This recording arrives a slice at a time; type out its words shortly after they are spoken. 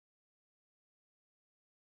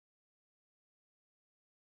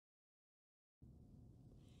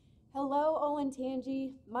Hello,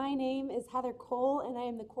 Olentangy. My name is Heather Cole, and I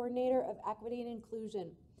am the coordinator of Equity and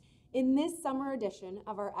Inclusion. In this summer edition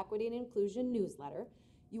of our Equity and Inclusion newsletter,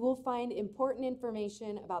 you will find important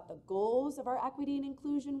information about the goals of our equity and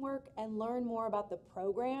inclusion work and learn more about the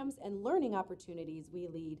programs and learning opportunities we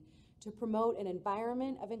lead to promote an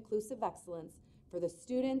environment of inclusive excellence for the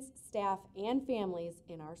students, staff, and families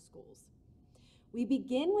in our schools. We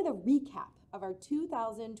begin with a recap of our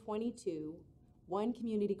 2022 One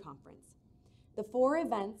Community Conference. The 4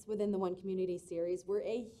 events within the One Community series were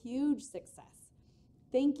a huge success.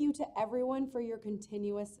 Thank you to everyone for your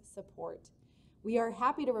continuous support. We are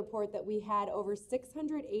happy to report that we had over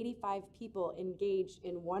 685 people engaged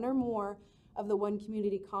in one or more of the One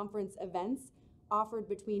Community Conference events offered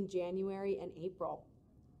between January and April.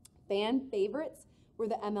 Fan favorites were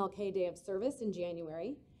the MLK Day of Service in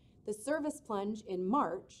January, the Service Plunge in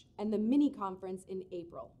March, and the mini conference in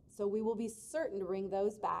April. So we will be certain to bring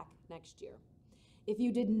those back next year. If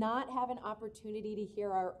you did not have an opportunity to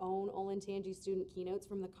hear our own Olentangy student keynotes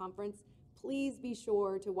from the conference, please be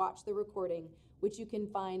sure to watch the recording, which you can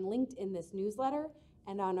find linked in this newsletter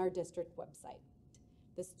and on our district website.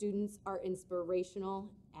 The students are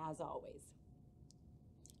inspirational as always.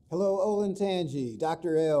 Hello, Olentangy.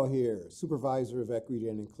 Dr. L here, Supervisor of Equity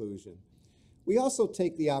and Inclusion. We also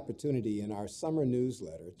take the opportunity in our summer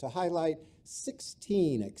newsletter to highlight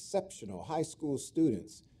 16 exceptional high school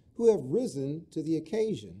students who have risen to the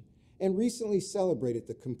occasion and recently celebrated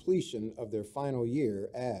the completion of their final year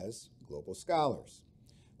as Global Scholars.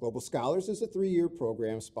 Global Scholars is a 3-year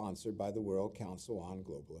program sponsored by the World Council on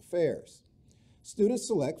Global Affairs. Students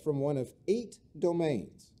select from one of 8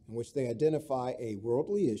 domains in which they identify a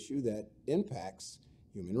worldly issue that impacts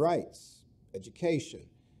human rights, education,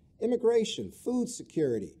 immigration, food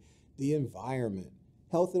security, the environment,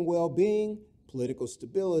 health and well-being, political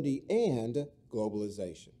stability, and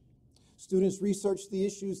globalization. Students research the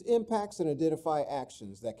issue's impacts and identify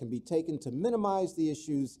actions that can be taken to minimize the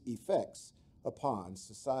issue's effects upon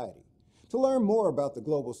society. To learn more about the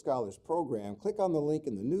Global Scholars Program, click on the link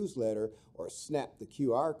in the newsletter or snap the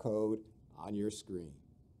QR code on your screen.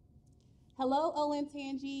 Hello,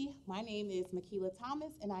 Olentangy. My name is Makila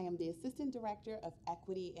Thomas, and I am the Assistant Director of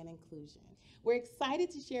Equity and Inclusion. We're excited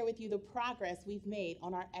to share with you the progress we've made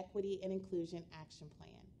on our Equity and Inclusion Action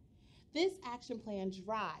Plan. This action plan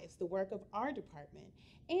drives the work of our department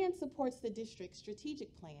and supports the district's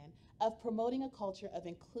strategic plan of promoting a culture of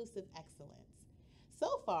inclusive excellence.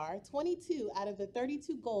 So far, 22 out of the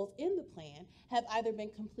 32 goals in the plan have either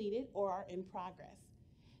been completed or are in progress.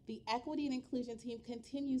 The Equity and Inclusion team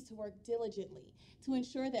continues to work diligently to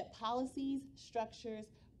ensure that policies, structures,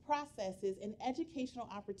 processes, and educational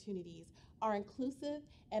opportunities are inclusive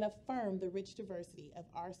and affirm the rich diversity of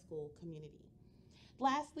our school community.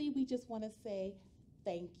 Lastly, we just want to say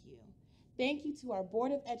thank you. Thank you to our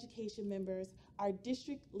Board of Education members, our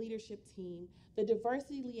district leadership team, the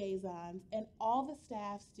diversity liaisons, and all the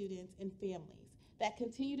staff, students, and families that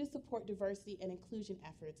continue to support diversity and inclusion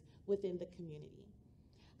efforts within the community.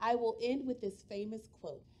 I will end with this famous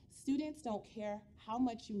quote: "Students don't care how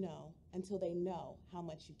much you know until they know how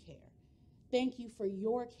much you care." Thank you for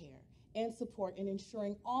your care and support in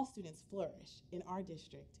ensuring all students flourish in our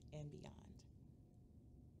district and beyond.